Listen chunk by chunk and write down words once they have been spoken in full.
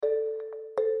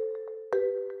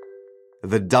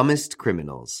The Dumbest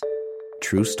Criminals.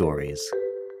 True Stories.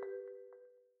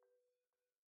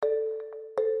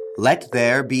 Let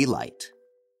there be light.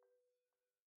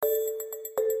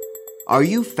 Are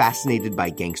you fascinated by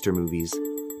gangster movies?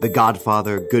 The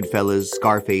Godfather, Goodfellas,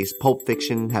 Scarface, Pulp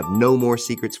Fiction have no more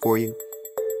secrets for you?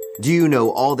 Do you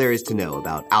know all there is to know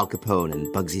about Al Capone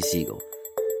and Bugsy Siegel?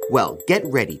 Well, get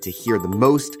ready to hear the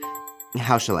most,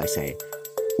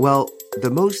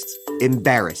 the most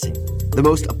embarrassing, the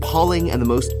most appalling, and the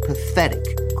most pathetic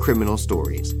criminal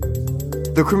stories.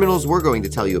 The criminals we're going to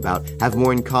tell you about have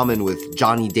more in common with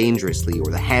Johnny Dangerously or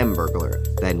the Hamburglar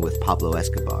than with Pablo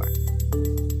Escobar.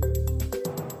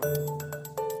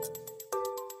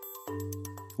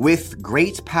 With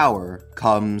great power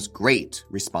comes great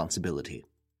responsibility.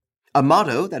 A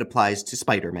motto that applies to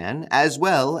Spider-Man as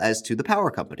well as to the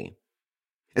power company.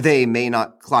 They may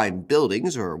not climb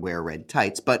buildings or wear red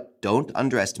tights, but don't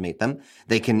underestimate them.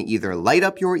 They can either light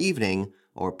up your evening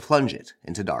or plunge it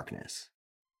into darkness.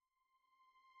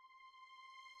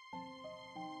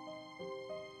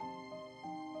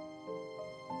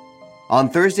 On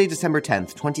Thursday, December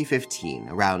 10th, 2015,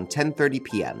 around 10:30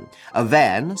 p.m., a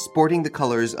van sporting the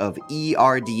colors of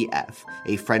ERDF,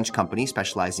 a French company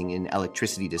specializing in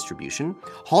electricity distribution,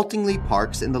 haltingly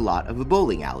parks in the lot of a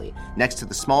bowling alley next to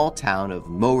the small town of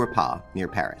Maurepas near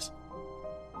Paris.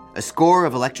 A score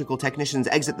of electrical technicians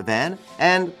exit the van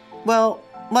and, well,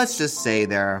 let's just say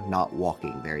they're not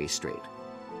walking very straight.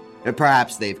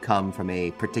 Perhaps they've come from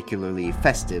a particularly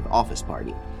festive office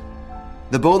party.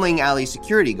 The bowling alley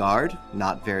security guard,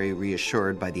 not very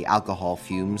reassured by the alcohol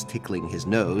fumes tickling his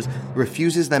nose,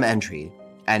 refuses them entry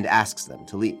and asks them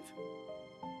to leave.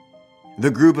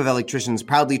 The group of electricians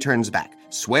proudly turns back,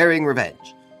 swearing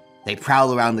revenge. They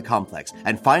prowl around the complex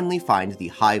and finally find the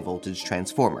high-voltage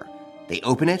transformer. They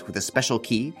open it with a special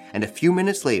key, and a few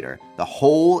minutes later, the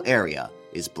whole area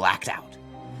is blacked out.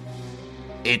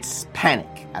 It's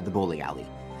panic at the bowling alley.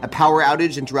 A power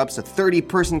outage interrupts a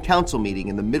 30-person council meeting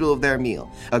in the middle of their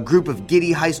meal. A group of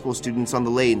giddy high school students on the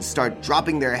lanes start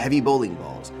dropping their heavy bowling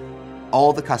balls.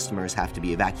 All the customers have to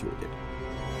be evacuated.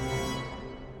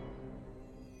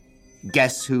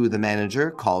 Guess who the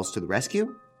manager calls to the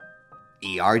rescue?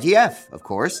 ERDF, of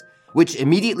course, which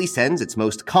immediately sends its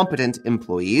most competent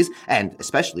employees, and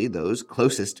especially those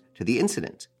closest to the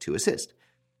incident, to assist.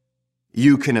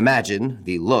 You can imagine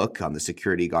the look on the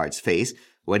security guard's face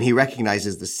when he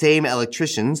recognizes the same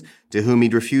electricians to whom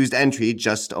he'd refused entry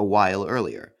just a while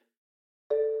earlier.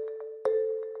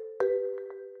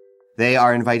 They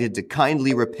are invited to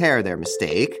kindly repair their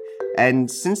mistake, and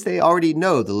since they already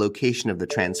know the location of the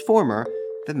transformer,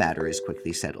 the matter is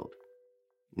quickly settled.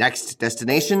 Next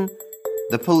destination,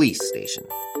 the police station,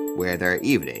 where their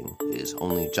evening is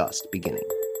only just beginning.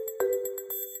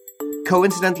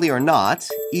 Coincidentally or not,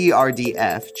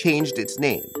 ERDF changed its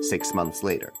name 6 months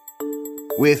later.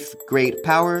 With great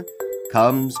power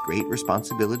comes great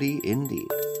responsibility indeed.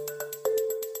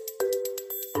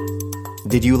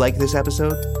 Did you like this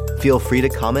episode? Feel free to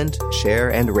comment,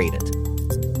 share, and rate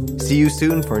it. See you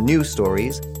soon for new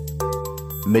stories.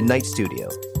 Midnight Studio,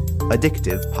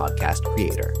 Addictive podcast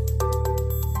creator.